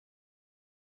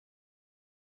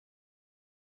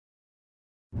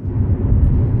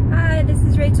Hi, this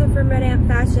is Rachel from Red Ant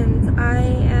Fashions. I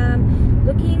am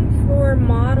looking for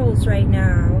models right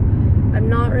now. I'm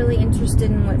not really interested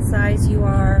in what size you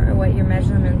are or what your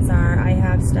measurements are. I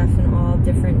have stuff in all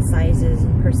different sizes,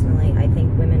 and personally I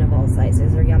think women of all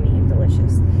sizes are yummy and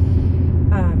delicious.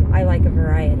 I like a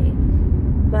variety.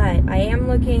 But I am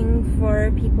looking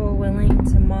for people willing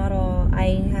to model.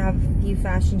 I have a few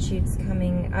fashion shoots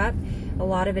coming up. A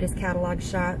lot of it is catalog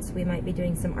shots. We might be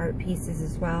doing some art pieces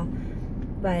as well.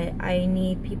 But I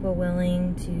need people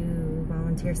willing to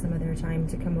volunteer some of their time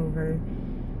to come over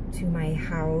to my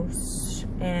house.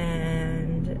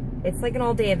 And it's like an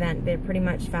all-day event, but pretty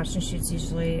much fashion shoots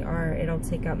usually are, it'll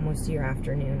take up most of your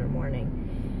afternoon or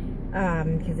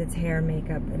morning. Because it's hair,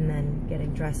 makeup, and then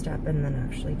getting dressed up, and then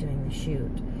actually doing the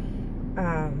shoot.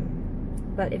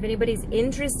 But if anybody's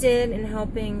interested in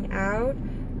helping out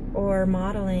or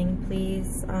modeling,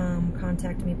 please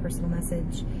contact me, personal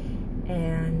message,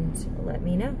 and let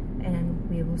me know, and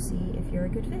we will see if you're a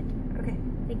good fit. Okay,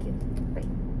 thank you.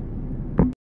 Bye.